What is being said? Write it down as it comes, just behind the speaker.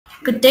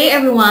Good day,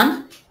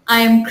 everyone.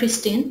 I am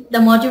Christine, the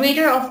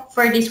moderator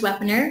for this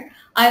webinar.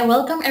 I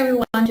welcome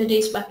everyone to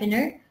this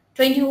webinar,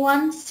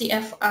 21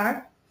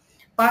 CFR,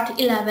 Part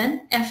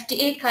 11,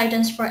 FDA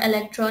Guidance for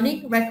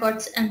Electronic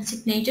Records and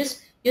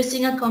Signatures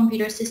using a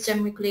computer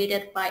system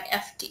regulated by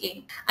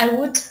FDA. I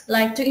would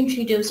like to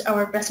introduce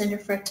our presenter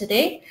for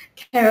today,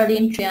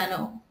 Caroline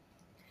Triano.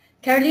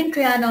 Caroline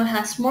Triano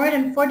has more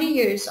than 40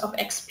 years of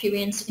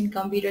experience in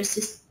computer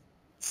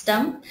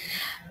system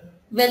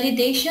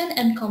validation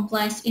and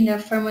compliance in the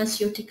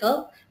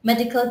pharmaceutical,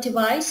 medical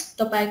device,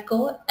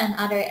 tobacco, and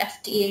other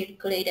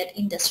FDA-regulated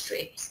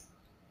industries.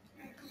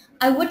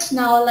 I would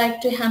now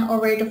like to hand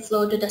over the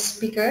floor to the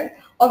speaker.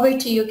 Over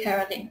to you,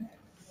 Caroline.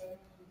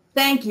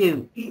 Thank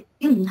you.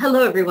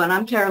 Hello, everyone.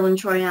 I'm Caroline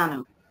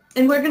Troiano,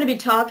 and we're going to be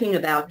talking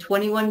about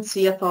 21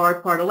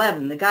 CFR Part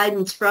 11, the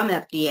guidance from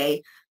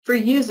FDA for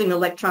using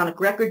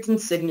electronic records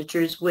and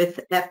signatures with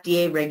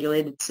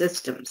FDA-regulated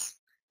systems.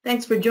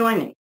 Thanks for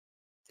joining.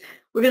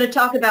 We're going to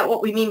talk about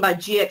what we mean by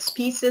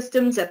GXP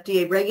systems,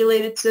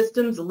 FDA-regulated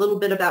systems, a little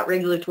bit about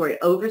regulatory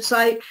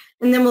oversight,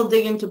 and then we'll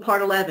dig into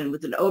Part 11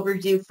 with an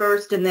overview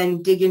first and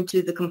then dig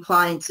into the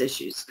compliance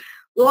issues.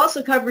 We'll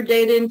also cover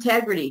data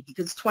integrity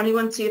because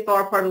 21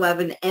 CFR Part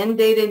 11 and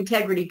data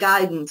integrity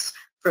guidance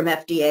from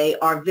FDA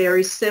are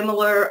very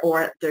similar,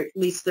 or at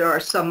least there are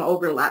some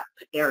overlap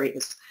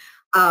areas.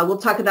 We'll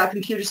talk about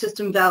computer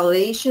system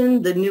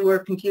validation, the newer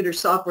computer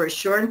software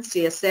assurance,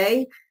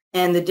 CSA,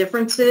 and the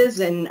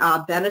differences and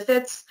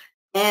benefits,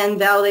 and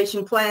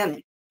validation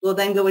planning. We'll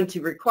then go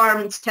into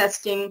requirements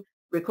testing,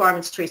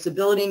 requirements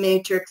traceability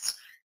matrix,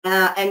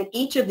 and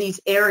each of these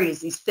areas,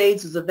 these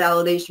phases of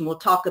validation, we'll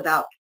talk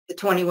about the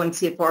 21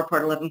 CFR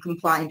Part 11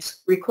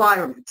 compliance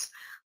requirements.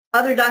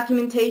 Other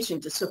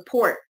documentation to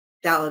support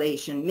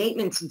validation,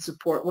 maintenance and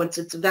support once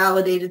it's a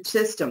validated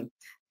system,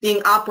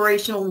 being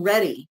operational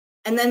ready,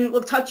 and then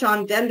we'll touch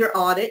on vendor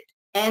audit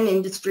and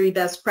industry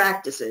best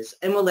practices,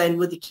 and we'll end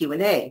with the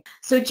Q&A.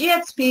 So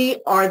GXP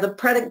are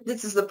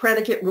this is the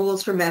predicate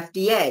rules from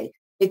FDA.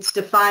 It's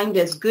defined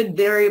as good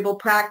variable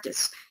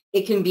practice.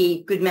 It can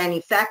be good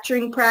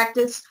manufacturing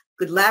practice,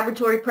 good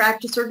laboratory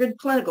practice, or good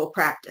clinical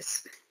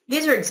practice.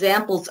 These are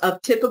examples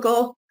of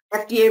typical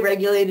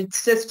FDA-regulated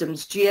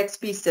systems,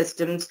 GXP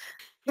systems,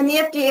 and the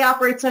FDA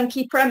operates on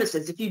key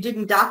premises. If you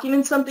didn't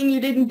document something,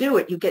 you didn't do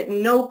it. You get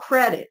no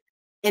credit.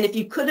 And if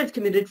you could have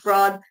committed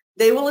fraud,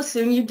 they will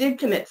assume you did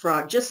commit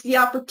fraud. Just the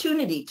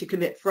opportunity to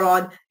commit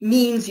fraud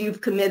means you've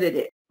committed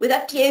it. With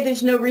FDA,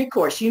 there's no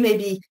recourse. You may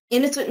be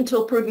innocent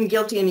until proven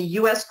guilty in a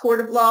U.S. court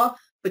of law,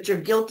 but you're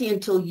guilty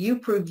until you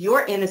prove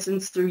your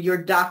innocence through your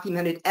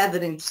documented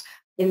evidence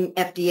in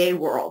FDA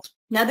world.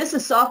 Now, this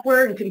is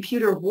software and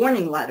computer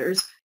warning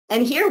letters.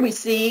 And here we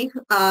see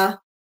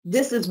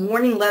this is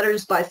warning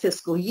letters by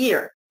fiscal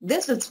year.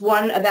 This is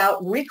one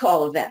about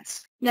recall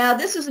events. Now,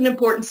 this is an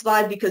important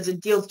slide because it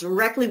deals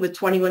directly with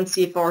 21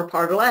 CFR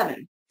Part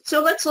 11.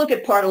 So let's look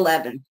at Part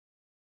 11.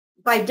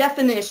 By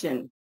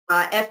definition,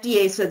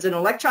 FDA says an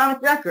electronic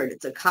record,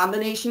 it's a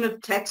combination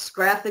of text,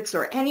 graphics,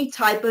 or any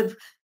type of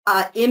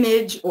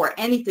image or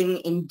anything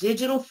in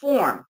digital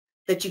form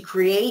that you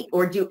create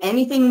or do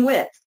anything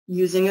with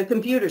using a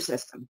computer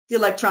system. The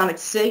electronic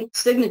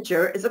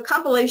signature is a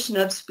compilation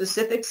of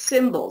specific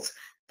symbols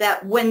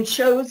that when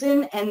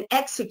chosen and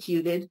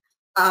executed,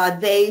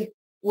 they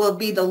will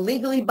be the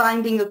legally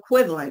binding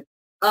equivalent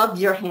of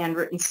your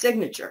handwritten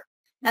signature.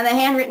 Now, the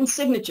handwritten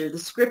signature, the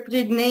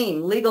scripted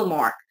name, legal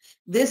mark,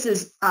 this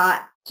is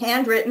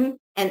handwritten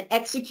and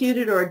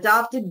executed or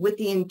adopted with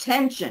the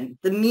intention,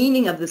 the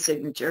meaning of the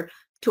signature,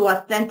 to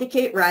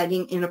authenticate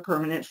writing in a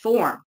permanent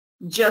form.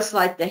 Just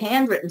like the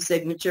handwritten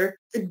signature,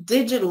 the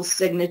digital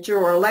signature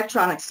or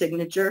electronic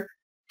signature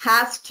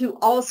has to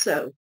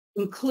also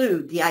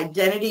include the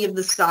identity of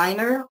the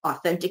signer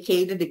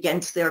authenticated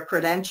against their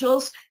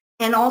credentials,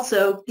 and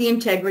also the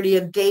integrity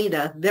of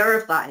data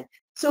verified.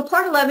 So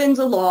Part 11 is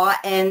a law,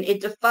 and it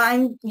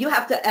defines, you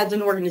have to, as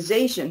an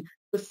organization,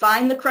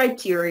 define the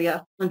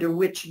criteria under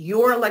which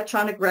your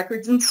electronic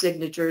records and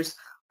signatures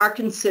are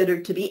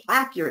considered to be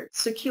accurate,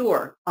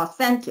 secure,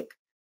 authentic,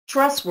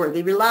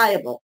 trustworthy,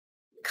 reliable,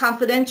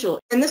 confidential,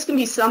 and this can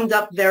be summed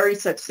up very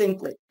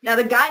succinctly. Now,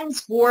 the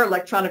guidance for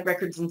electronic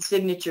records and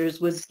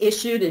signatures was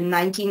issued in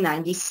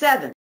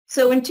 1997.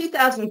 So in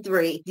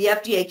 2003, the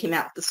FDA came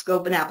out with the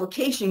scope and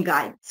application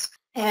guidance,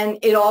 and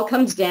it all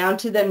comes down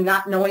to them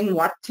not knowing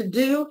what to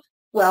do.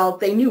 Well,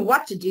 they knew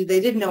what to do.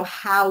 They didn't know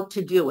how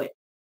to do it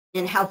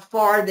and how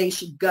far they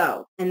should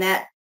go. And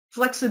that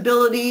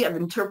flexibility of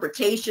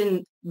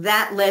interpretation,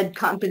 that led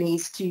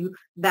companies to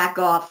back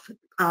off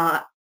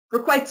for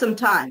quite some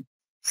time.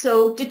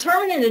 So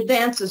determine in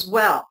advance as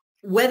well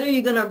whether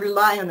you're going to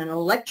rely on an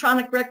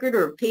electronic record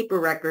or a paper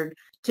record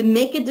to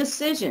make a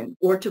decision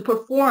or to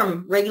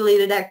perform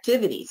regulated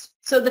activities.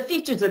 So the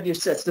features of your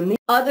system, the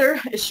other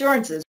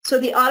assurances. So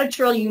the audit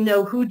trail, you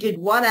know who did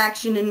what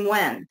action and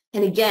when.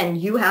 And again,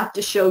 you have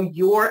to show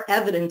your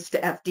evidence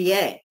to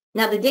FDA.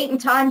 Now the date and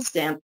time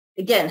stamp,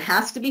 again,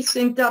 has to be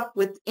synced up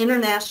with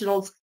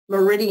International's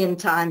Meridian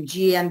Time,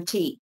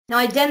 GMT. Now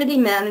identity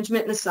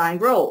management and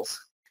assigned roles.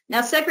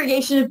 Now,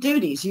 segregation of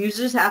duties.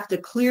 Users have to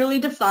clearly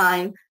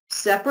define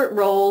separate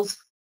roles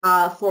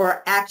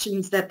for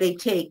actions that they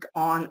take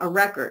on a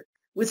record.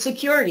 With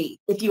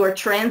security, if you are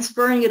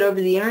transferring it over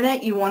the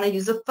internet, you want to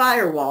use a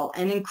firewall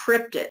and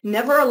encrypt it.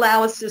 Never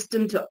allow a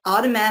system to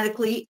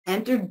automatically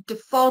enter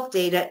default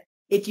data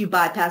if you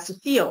bypass a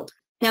field.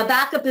 Now,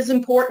 backup is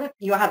important.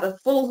 You have a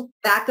full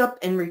backup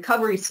and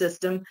recovery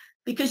system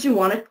because you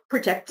want to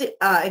protect it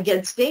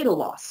against data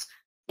loss.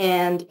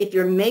 And if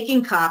you're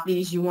making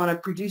copies, you want to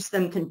produce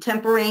them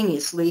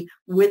contemporaneously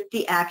with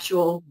the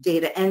actual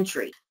data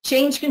entry.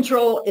 Change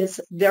control is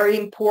very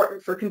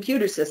important for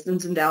computer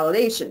systems and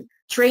validation.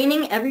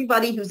 Training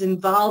everybody who's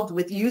involved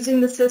with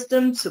using the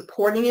system,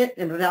 supporting it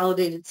in a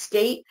validated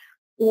state,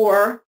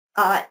 or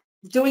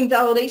doing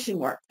validation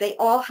work. They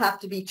all have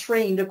to be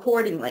trained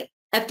accordingly.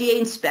 FDA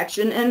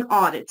inspection and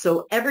audit.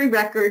 So every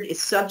record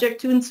is subject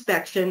to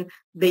inspection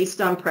based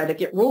on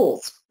predicate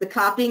rules. The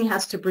copying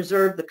has to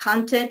preserve the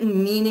content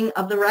and meaning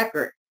of the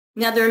record.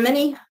 Now, there are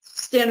many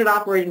standard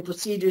operating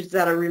procedures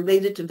that are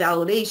related to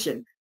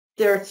validation.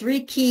 There are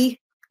 3 key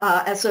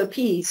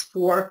SOPs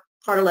for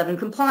Part 11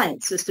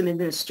 compliance: system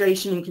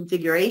administration and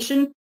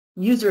configuration,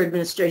 user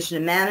administration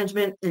and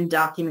management, and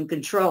document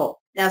control.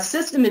 Now,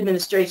 system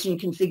administration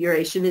and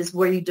configuration is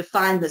where you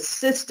define the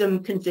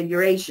system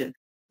configuration,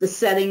 the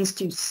settings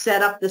to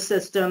set up the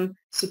system,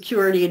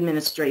 security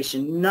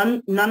administration,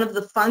 none of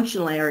the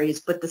functional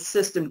areas, but the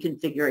system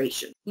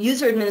configuration.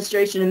 User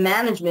administration and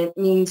management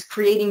means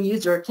creating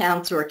user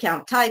accounts or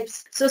account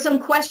types. So some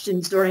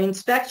questions during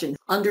inspection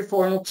under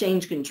formal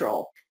change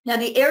control. Now,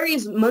 the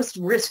areas most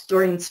risk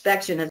during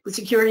inspection are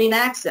security and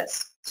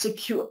access,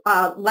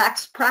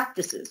 lax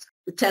practices,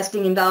 the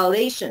testing and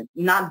validation,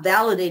 not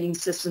validating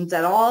systems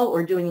at all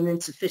or doing an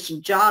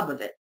insufficient job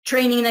of it.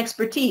 Training and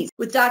expertise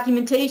with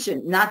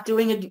documentation, not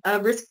doing a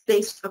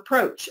risk-based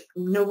approach,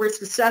 no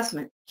risk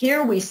assessment.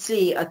 Here we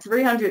see a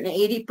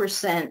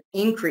 380%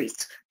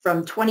 increase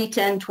from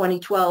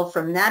 2010-2012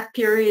 from that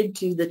period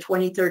to the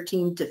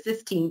 2013 to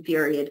 15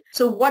 period.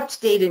 So what's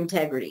data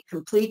integrity?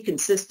 Complete,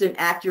 consistent,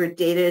 accurate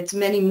data. It's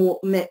many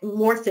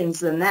more things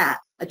than that.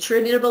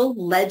 Attributable,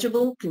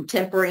 legible,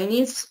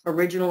 contemporaneous,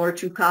 original or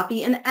true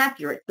copy, and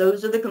accurate.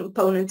 Those are the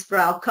components for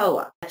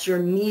Alcoa. That you're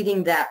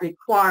meeting that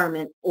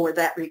requirement, or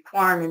that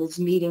requirement is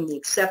meeting the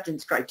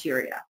acceptance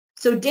criteria.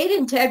 So data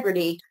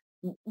integrity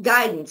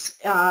guidance,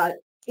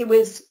 it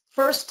was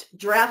first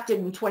drafted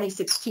in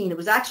 2016. It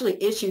was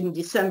actually issued in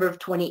December of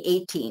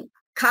 2018.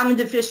 Common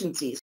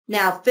deficiencies.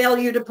 Now,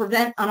 failure to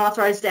prevent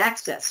unauthorized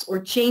access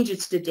or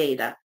changes to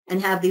data,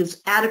 and have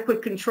these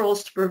adequate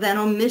controls to prevent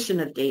omission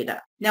of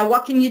data. Now,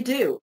 what can you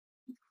do?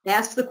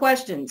 Ask the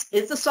questions.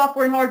 Is the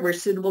software and hardware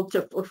suitable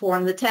to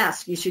perform the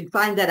task? You should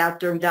find that out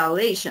during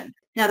validation.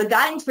 Now, the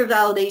guidance for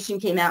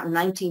validation came out in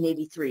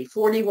 1983,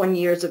 41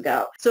 years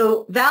ago.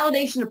 So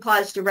validation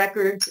applies to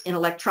records in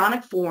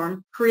electronic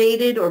form,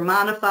 created or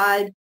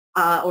modified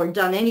or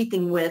done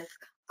anything with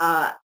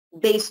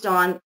based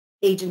on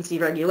agency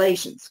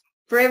regulations.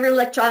 For every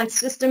electronic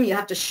system, you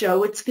have to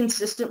show it's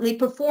consistently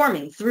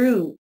performing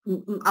through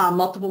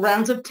multiple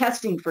rounds of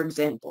testing, for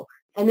example.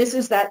 And this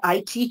is that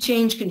IT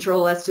change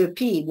control SOP.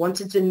 Once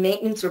it's in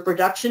maintenance or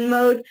production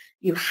mode,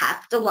 you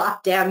have to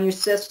lock down your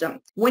system.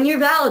 When you're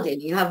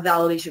validating, you have a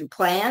validation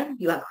plan,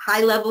 you have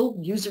high-level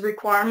user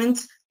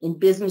requirements in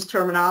business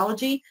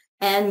terminology,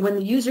 and when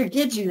the user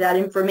gives you that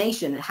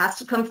information, it has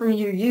to come from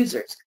your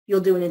users. You'll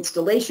do an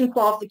installation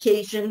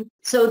qualification.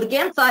 So the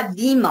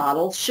GAM5V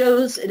model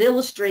shows, it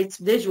illustrates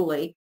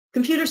visually,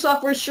 computer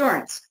software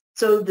assurance.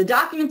 So the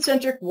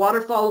document-centric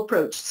waterfall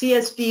approach,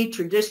 CSV,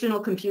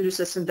 traditional computer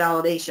system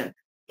validation,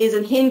 is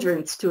a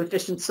hindrance to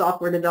efficient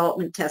software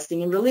development,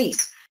 testing, and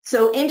release.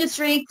 So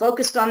industry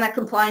focused on that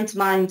compliance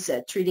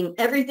mindset, treating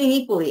everything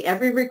equally.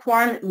 Every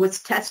requirement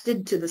was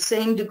tested to the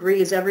same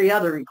degree as every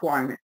other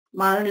requirement.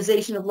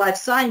 Modernization of life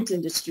science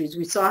industries.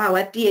 We saw how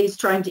FDA is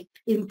trying to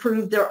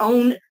improve their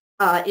own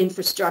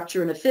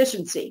infrastructure and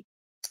efficiency.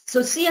 So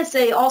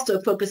CSA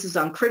also focuses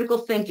on critical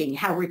thinking.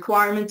 How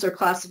requirements are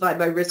classified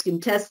by risk and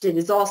tested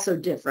is also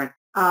different.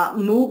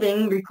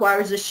 Moving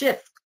requires a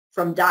shift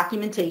from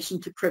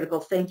documentation to critical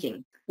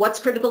thinking.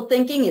 What's critical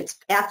thinking? It's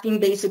asking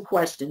basic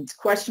questions,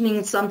 questioning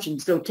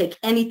assumptions. Don't take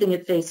anything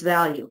at face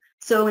value.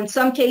 So in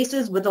some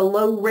cases, with a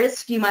low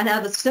risk, you might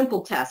have a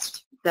simple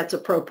test that's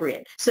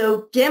appropriate.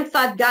 So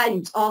GAM5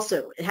 guidance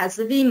also, it has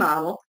the V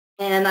model,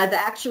 and I've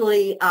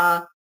actually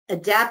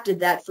adapted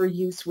that for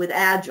use with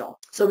Agile.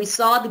 So we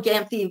saw the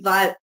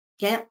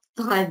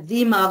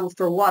GAM5V model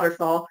for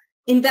waterfall.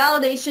 In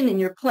validation in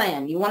your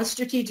plan, you want a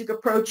strategic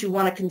approach. You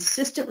want to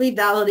consistently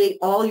validate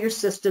all your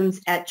systems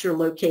at your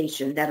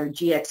location that are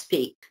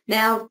GXP.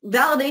 Now,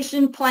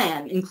 validation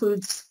plan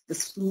includes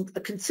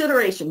the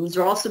consideration. These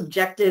are all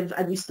subjective,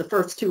 at least the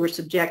first two are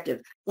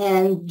subjective.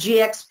 And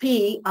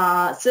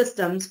GXP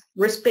systems,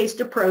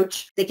 risk-based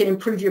approach, they can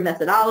improve your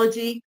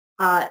methodology.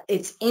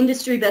 It's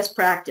industry best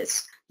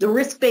practice. The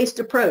risk-based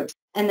approach.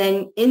 And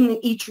then in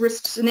each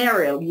risk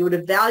scenario, you would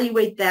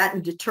evaluate that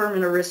and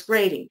determine a risk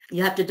rating.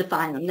 You have to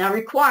define them. Now,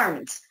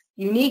 requirements: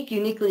 unique,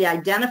 uniquely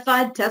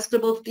identified,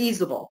 testable,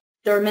 feasible.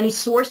 There are many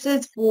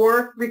sources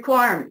for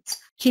requirements.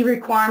 Key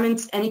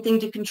requirements, anything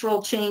to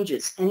control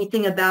changes,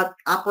 anything about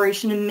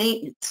operation and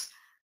maintenance,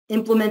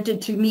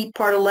 implemented to meet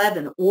Part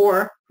 11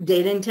 or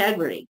data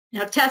integrity.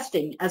 Now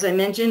testing, as I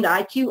mentioned,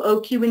 IQ,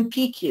 OQ, and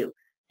PQ.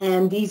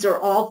 And these are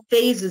all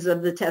phases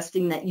of the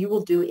testing that you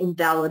will do in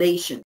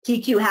validation.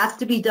 PQ has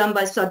to be done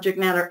by subject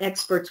matter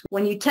experts.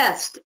 When you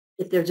test,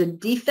 if there's a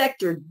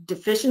defect or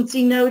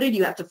deficiency noted,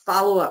 you have to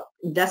follow up,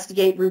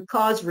 investigate root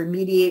cause,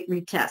 remediate,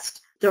 retest.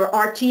 There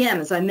are RTM,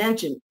 as I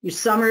mentioned, your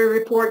summary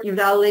report, your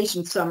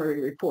validation summary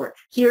report.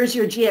 Here's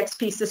your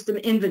GXP system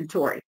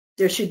inventory.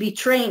 There should be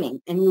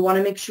training, and you want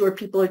to make sure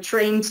people are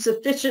trained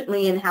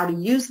sufficiently in how to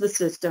use the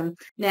system.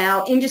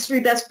 Now, industry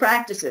best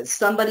practices,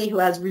 somebody who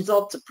has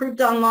results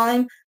approved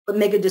online, but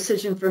make a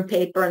decision from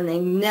paper, and they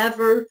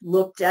never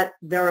looked at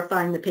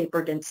verifying the paper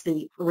against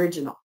the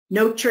original.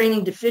 No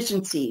training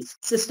deficiencies.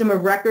 System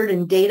of record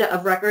and data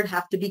of record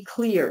have to be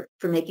clear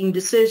for making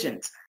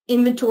decisions.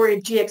 Inventory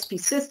of GXP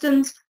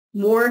systems,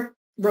 more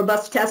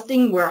robust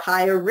testing where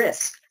higher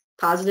risk.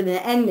 Positive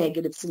and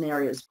negative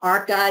scenarios,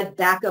 archive,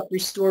 backup,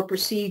 restore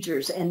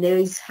procedures, and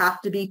these have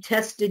to be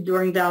tested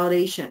during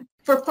validation.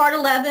 For Part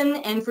 11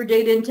 and for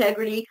data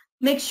integrity,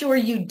 make sure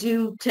you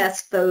do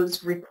test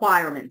those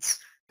requirements.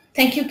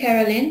 Thank you,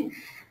 Carolyn.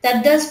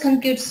 That does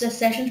conclude the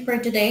session for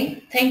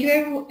today. Thank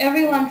you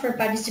everyone for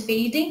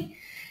participating.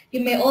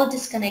 You may all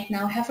disconnect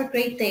now. Have a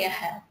great day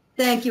ahead.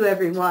 Thank you,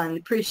 everyone.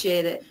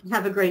 Appreciate it.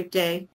 Have a great day.